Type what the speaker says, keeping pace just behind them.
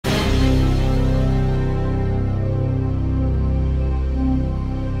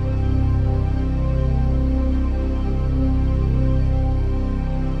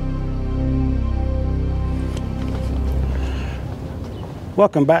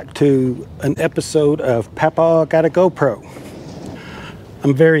Welcome back to an episode of Papa Got a GoPro.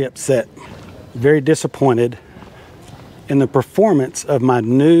 I'm very upset, very disappointed in the performance of my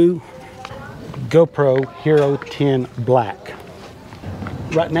new GoPro Hero10 Black.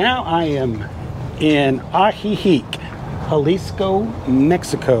 Right now I am in Ajijic, Jalisco,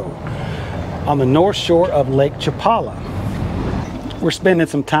 Mexico, on the north shore of Lake Chapala. We're spending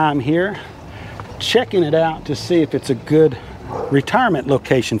some time here checking it out to see if it's a good retirement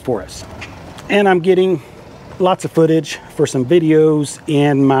location for us. And I'm getting lots of footage for some videos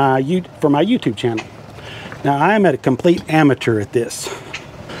in for my YouTube channel. Now I am a complete amateur at this.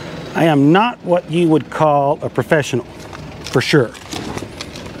 I am not what you would call a professional, for sure.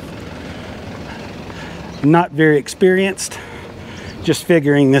 Not very experienced, just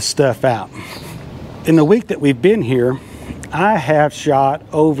figuring this stuff out. In the week that we've been here, I have shot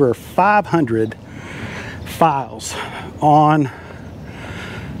over 500 files on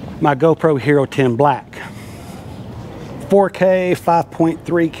my GoPro Hero10 Black. 4K,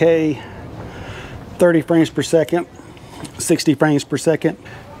 5.3K, 30 frames per second, 60 frames per second.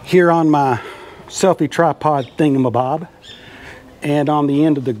 Here on my selfie tripod thingamabob, and on the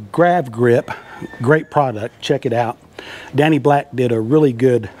end of the Grav Grip, great product, check it out. Danny Black did a really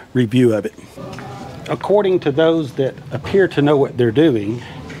good review of it. According to those that appear to know what they're doing,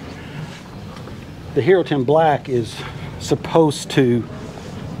 the Hero10 Black is supposed to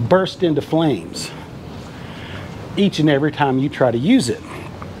burst into flames each and every time you try to use it.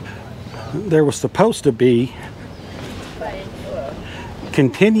 There was supposed to be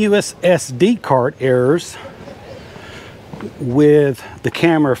continuous SD card errors with the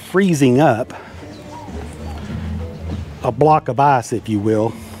camera freezing up, a block of ice if you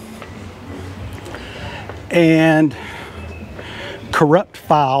will, and corrupt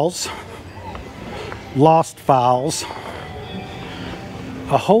files, lost files,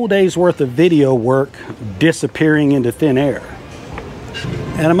 a whole day's worth of video work disappearing into thin air.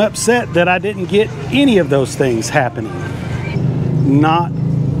 And I'm upset that I didn't get any of those things happening. Not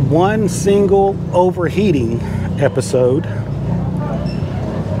one single overheating episode,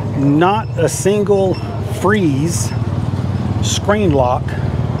 not a single freeze, screen lock.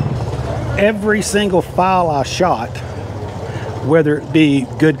 Every single file I shot, whether it be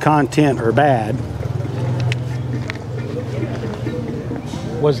good content or bad,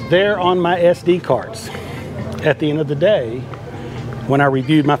 was there on my SD cards at the end of the day when I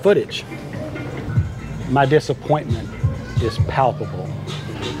reviewed my footage. My disappointment is palpable.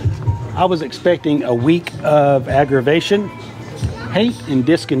 I was expecting a week of aggravation, hate, and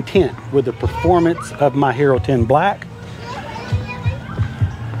discontent with the performance of my Hero10 Black,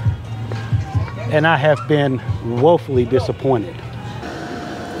 and I have been woefully disappointed.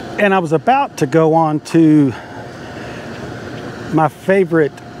 And I was about to go on to my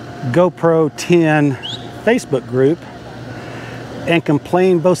favorite GoPro 10 Facebook group and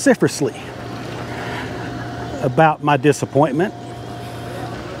complain vociferously about my disappointment.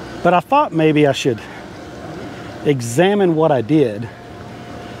 But I thought maybe I should examine what I did,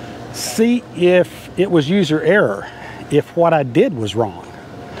 see if it was user error, if what I did was wrong.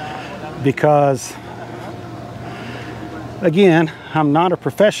 Because, again, I'm not a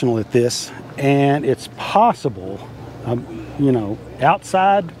professional at this, and it's possible, you know,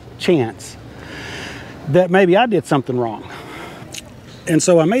 outside chance that maybe I did something wrong. And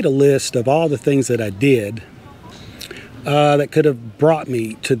so I made a list of all the things that I did that could have brought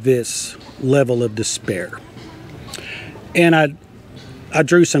me to this level of despair. And I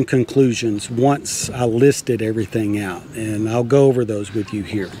drew some conclusions once I listed everything out, and I'll go over those with you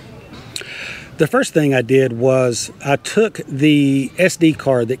here. The first thing I did was I took the SD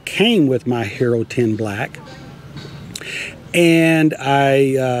card that came with my Hero10 Black and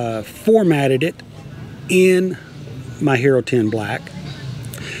I formatted it in my Hero10 Black.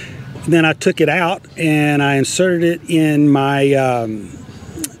 Then I took it out and I inserted it in my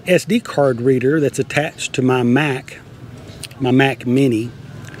SD card reader that's attached to my Mac Mini,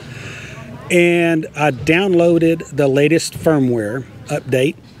 and I downloaded the latest firmware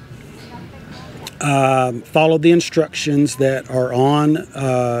update. Followed the instructions that are on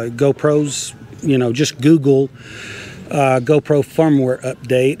GoPro's, you know, just Google GoPro firmware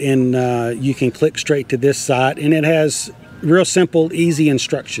update, and you can click straight to this site, and it has real simple, easy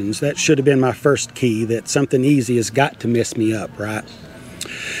instructions. That should have been my first key, that something easy has got to mess me up, right?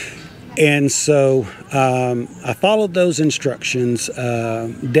 And so I followed those instructions,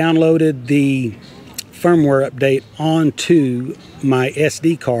 downloaded the firmware update onto my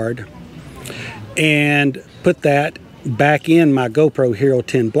SD card, and put that back in my GoPro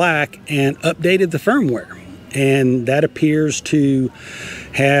Hero10 Black and updated the firmware. and that appears to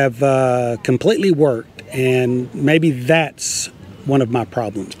have completely worked, and maybe that's one of my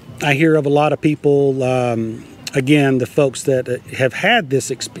problems. I hear of a lot of people, again, the folks that have had these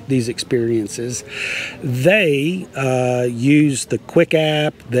experiences, they use the Quick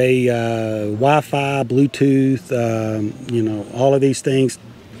app, they Wi-Fi, Bluetooth, you know, all of these things.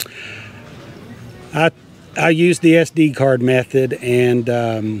 I use the SD card method, and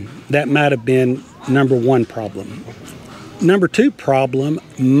that might have been number one problem. Number two problem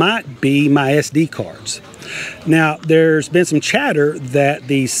might be my SD cards. Now, there's been some chatter that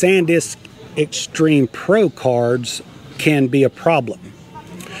the SanDisk Extreme Pro cards can be a problem.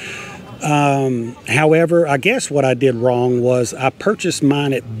 However, I guess what I did wrong was I purchased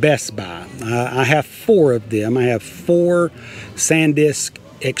mine at Best Buy. I have 4 of them. I have 4 SanDisk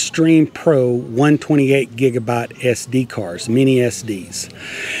Extreme Pro 128 gigabyte SD cards, mini SDs.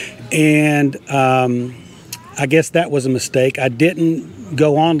 And I guess that was a mistake. I didn't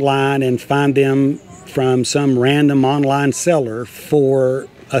go online and find them from some random online seller for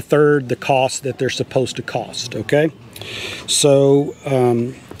 1/3 the cost that they're supposed to cost, okay? So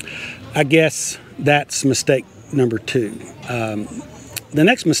I guess that's mistake number 2. The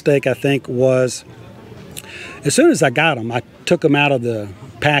next mistake, I think, was as soon as I got them, I took them out of the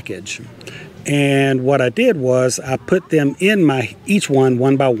package. And what I did was I put them in each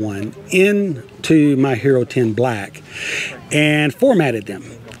one by one, into my Hero10 Black and formatted them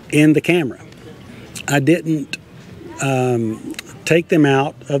in the camera. I didn't take them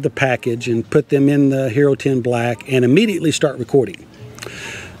out of the package and put them in the Hero10 Black and immediately start recording.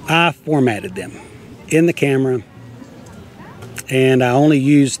 I formatted them in the camera, and I only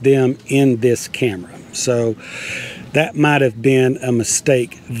used them in this camera. So that might have been a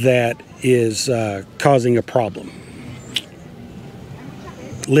mistake that is causing a problem.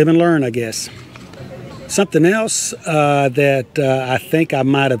 Live and learn, I guess. Something else that I think I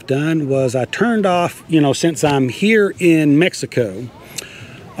might have done was I turned off, you know, since I'm here in Mexico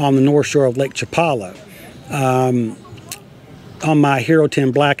on the north shore of Lake Chapala, on my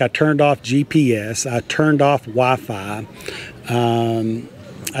Hero10 Black, I turned off GPS, I turned off Wi-Fi,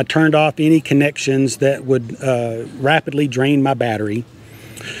 I turned off any connections that would rapidly drain my battery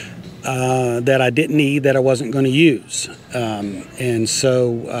that I didn't need, that I wasn't going to use. And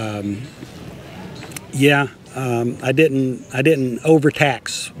so, yeah, I didn't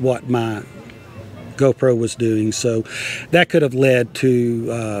overtax what my GoPro was doing, so that could have led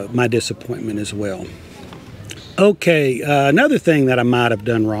to my disappointment as well. Okay, another thing that I might have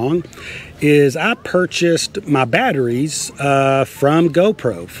done wrong is I purchased my batteries from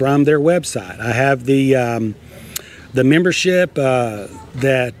GoPro, from their website. I have the membership to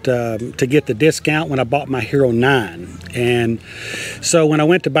get the discount when I bought my Hero9. And so when I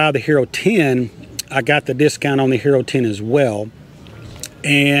went to buy the Hero10, I got the discount on the Hero10 as well.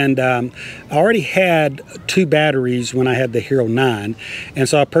 And I already had 2 batteries when I had the Hero9, and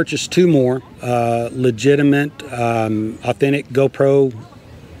so I purchased 2 more legitimate, authentic GoPro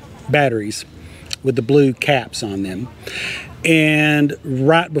batteries with the blue caps on them. And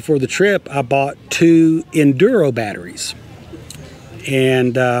right before the trip, I bought 2 Enduro batteries,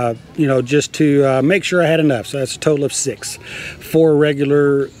 and you know, just to make sure I had enough. So that's a total of 6. 4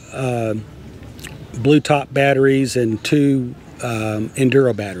 regular blue top batteries and 2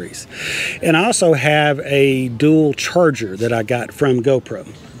 Enduro batteries. And I also have a dual charger that I got from GoPro,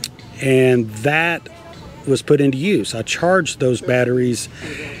 and that was put into use. I charged those batteries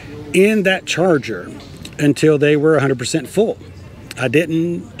in that charger until they were 100% full. I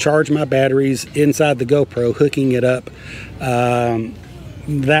didn't charge my batteries inside the GoPro, hooking it up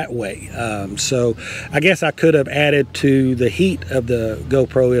that way. So I guess I could have added to the heat of the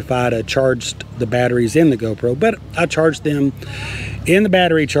GoPro if I'd have charged the batteries in the GoPro, but I charged them in the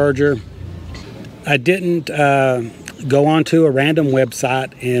battery charger. I didn't go onto a random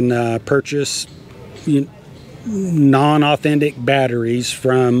website and purchase non-authentic batteries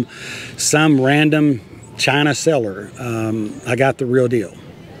from some random China seller. I got the real deal.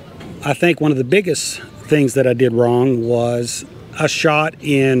 I think one of the biggest things that I did wrong was I shot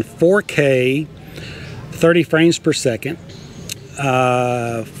in 4K 30 frames per second,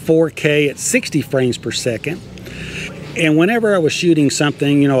 4K at 60 frames per second, and whenever I was shooting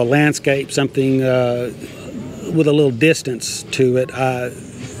something, you know, a landscape, something with a little distance to it, I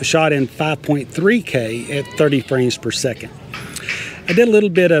shot in 5.3K at 30 frames per second. I did a little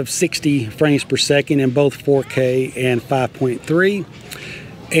bit of 60 frames per second in both 4K and 5.3,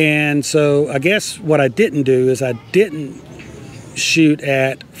 and so I guess what I didn't do is I didn't shoot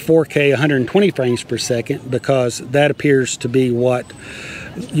at 4K 120 frames per second, because that appears to be what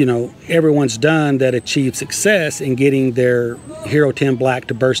you know, everyone's done that achieved success in getting their Hero10 Black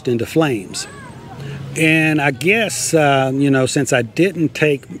to burst into flames. And I guess, you know, since I didn't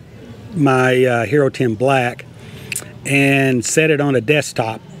take my Hero10 Black and set it on a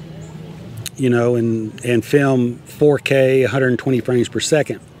desktop, you know, and film 4K 120 frames per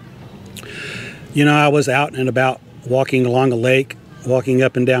second, you know, I was out and about walking along a lake, walking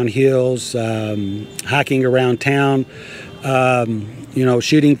up and down hills, hiking around town, you know,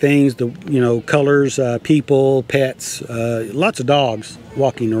 shooting things, you know, colors, people, pets, lots of dogs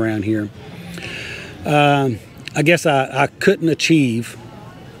walking around here. I guess I couldn't achieve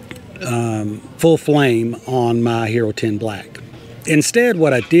full flame on my Hero10 Black. Instead,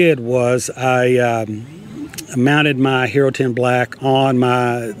 what I did was I mounted my Hero10 Black on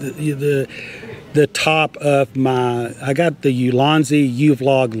the top of my, I got the Ulanzi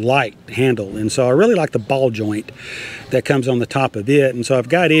U-Vlog Lite handle, and so I really like the ball joint that comes on the top of it, and so I've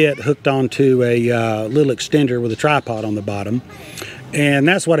got it hooked onto a little extender with a tripod on the bottom, and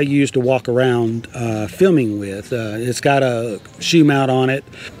that's what I use to walk around filming with. It's got a shoe mount on it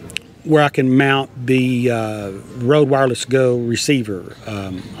where I can mount the Rode Wireless Go receiver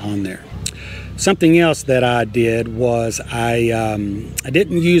on there. Something else that I did was I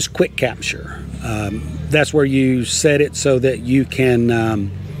didn't use quick capture. That's where you set it so that you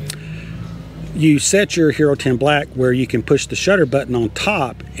can you set your Hero10 Black where you can push the shutter button on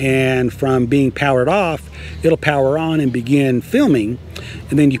top, and from being powered off, it'll power on and begin filming,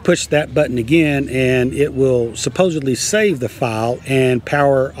 and then you push that button again and it will supposedly save the file and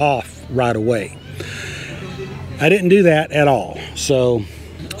power off right away. I didn't do that at all, so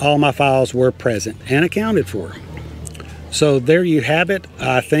all my files were present and accounted for. So there you have it.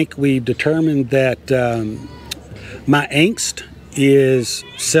 I think we've determined that my angst is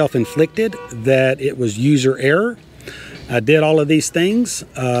self-inflicted, that it was user error. I did all of these things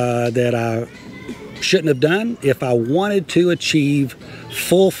that I shouldn't have done. If I wanted to achieve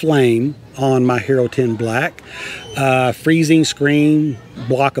full flame on my Hero10 Black, freezing screen,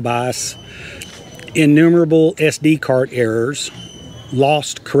 block of ice, innumerable SD card errors,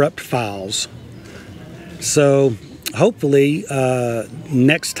 lost corrupt files. So hopefully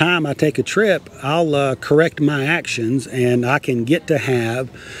next time I take a trip, I'll correct my actions and I can get to have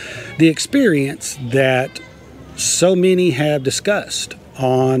the experience that so many have discussed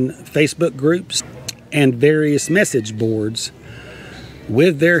on Facebook groups and various message boards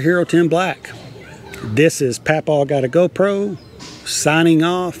with their Hero10 Black. This is Papa Got a GoPro signing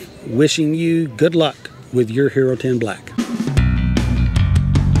off, wishing you good luck with your Hero10 Black.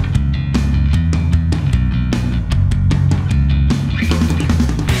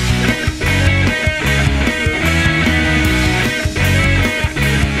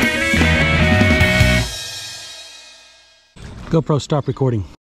 GoPro, stop recording.